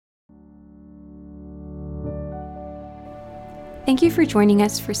Thank you for joining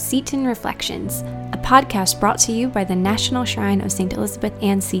us for Seton Reflections, a podcast brought to you by the National Shrine of St. Elizabeth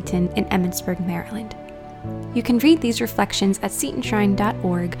Ann Seton in Emmitsburg, Maryland. You can read these reflections at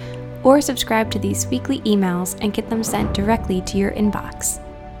setonshrine.org or subscribe to these weekly emails and get them sent directly to your inbox.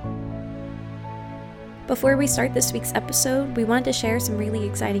 Before we start this week's episode, we wanted to share some really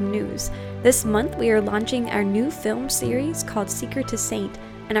exciting news. This month, we are launching our new film series called Seeker to Saint,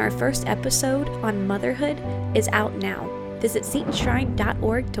 and our first episode on motherhood is out now. Visit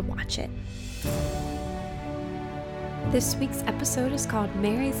setonshrine.org to watch it. This week's episode is called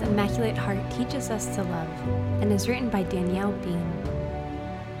Mary's Immaculate Heart Teaches Us to Love and is written by Danielle Bean.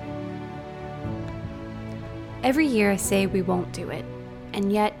 Every year I say we won't do it,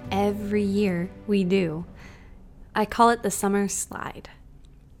 and yet every year we do. I call it the summer slide.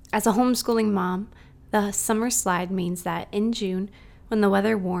 As a homeschooling mom, the summer slide means that in June, when the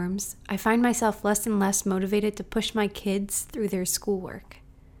weather warms, I find myself less and less motivated to push my kids through their schoolwork.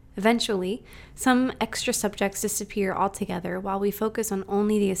 Eventually, some extra subjects disappear altogether while we focus on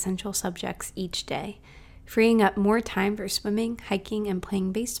only the essential subjects each day, freeing up more time for swimming, hiking, and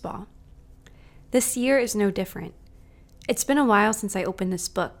playing baseball. This year is no different. It's been a while since I opened this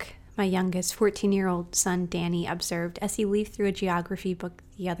book, my youngest 14-year-old son Danny observed as he leafed through a geography book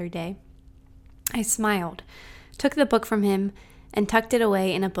the other day. I smiled, took the book from him, and tucked it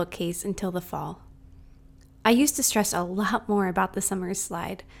away in a bookcase until the fall. I used to stress a lot more about the summer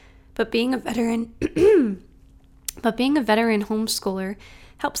slide, but being a veteran homeschooler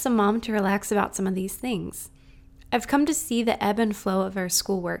helps a mom to relax about some of these things. I've come to see the ebb and flow of our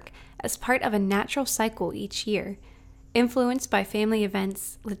schoolwork as part of a natural cycle each year, influenced by family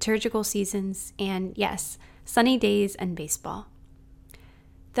events, liturgical seasons, and yes, sunny days and baseball.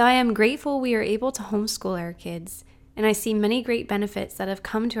 Though I am grateful we are able to homeschool our kids, and I see many great benefits that have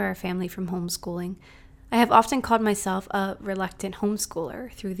come to our family from homeschooling, I have often called myself a reluctant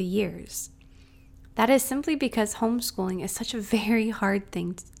homeschooler through the years. That is simply because homeschooling is such a very hard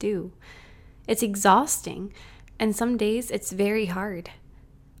thing to do. It's exhausting, and some days it's very hard.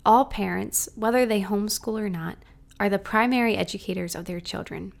 All parents, whether they homeschool or not, are the primary educators of their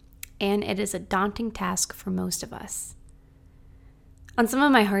children, and it is a daunting task for most of us. On some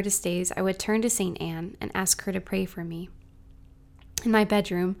of my hardest days, I would turn to St. Anne and ask her to pray for me. In my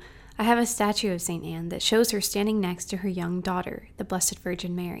bedroom, I have a statue of St. Anne that shows her standing next to her young daughter, the Blessed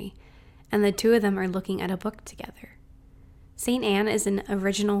Virgin Mary, and the two of them are looking at a book together. St. Anne is an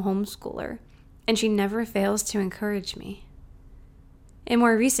original homeschooler, and she never fails to encourage me. In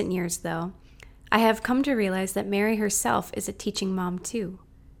more recent years, though, I have come to realize that Mary herself is a teaching mom too.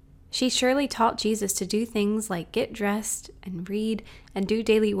 She surely taught Jesus to do things like get dressed and read and do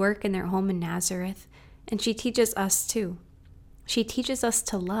daily work in their home in Nazareth, and she teaches us too. She teaches us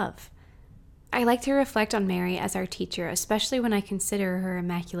to love. I like to reflect on Mary as our teacher, especially when I consider her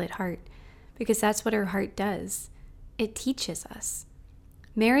Immaculate Heart, because that's what her heart does. It teaches us.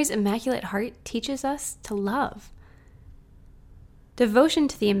 Mary's Immaculate Heart teaches us to love. Devotion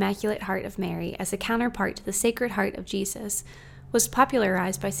to the Immaculate Heart of Mary as a counterpart to the Sacred Heart of Jesus was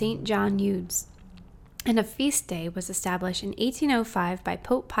popularized by St. John Eudes, and a feast day was established in 1805 by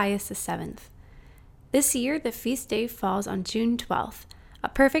Pope Pius VII. This year, the feast day falls on June 12th, a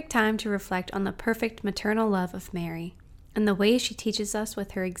perfect time to reflect on the perfect maternal love of Mary and the way she teaches us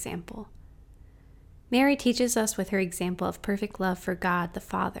with her example. Mary teaches us with her example of perfect love for God the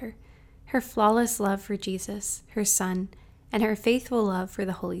Father, her flawless love for Jesus, her Son, and her faithful love for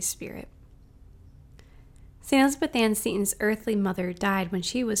the Holy Spirit. St. Elizabeth Ann Seton's earthly mother died when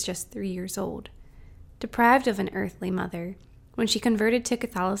she was just 3 years old. Deprived of an earthly mother, when she converted to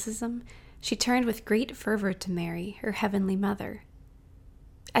Catholicism, she turned with great fervor to Mary, her heavenly mother.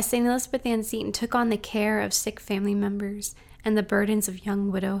 As St. Elizabeth Ann Seton took on the care of sick family members and the burdens of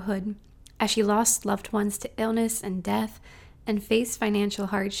young widowhood, as she lost loved ones to illness and death and faced financial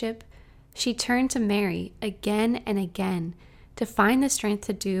hardship, she turned to Mary again and again to find the strength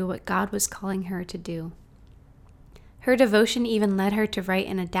to do what God was calling her to do. Her devotion even led her to write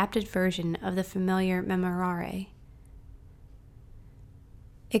an adapted version of the familiar Memorare.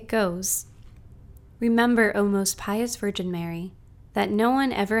 It goes, "Remember, O most pious Virgin Mary, that no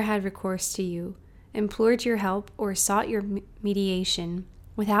one ever had recourse to you, implored your help, or sought your mediation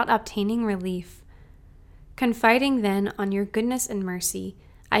without obtaining relief. Confiding then on your goodness and mercy,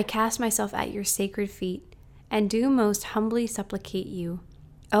 I cast myself at your sacred feet, and do most humbly supplicate you,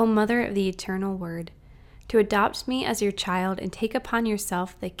 O Mother of the Eternal Word, to adopt me as your child and take upon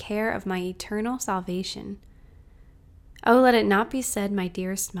yourself the care of my eternal salvation. Oh, let it not be said, my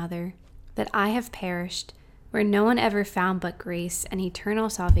dearest mother, that I have perished, where no one ever found but grace and eternal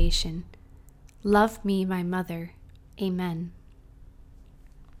salvation. Love me, my mother. Amen."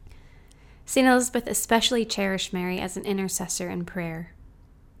 St. Elizabeth especially cherished Mary as an intercessor in prayer.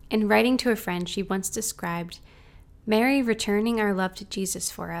 In writing to a friend, she once described Mary returning our love to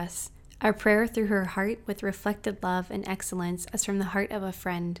Jesus for us, our prayer through her heart with reflected love and excellence as from the heart of a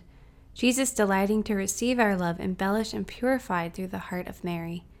friend, Jesus delighting to receive our love embellished and purified through the heart of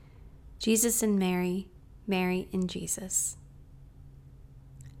Mary. Jesus in Mary, Mary in Jesus.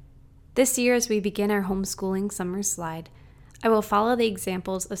 This year, as we begin our homeschooling summer slide, I will follow the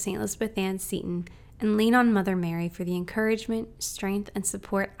examples of St. Elizabeth Ann Seton and lean on Mother Mary for the encouragement, strength, and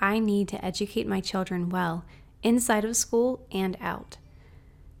support I need to educate my children well, inside of school and out.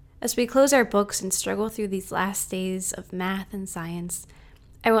 As we close our books and struggle through these last days of math and science,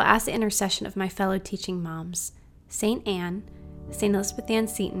 I will ask the intercession of my fellow teaching moms, St. Anne, St. Elizabeth Ann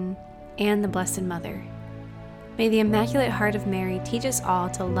Seton, and the Blessed Mother. May the Immaculate Heart of Mary teach us all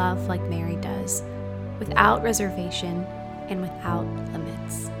to love like Mary does, without reservation and without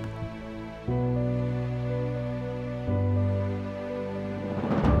limits.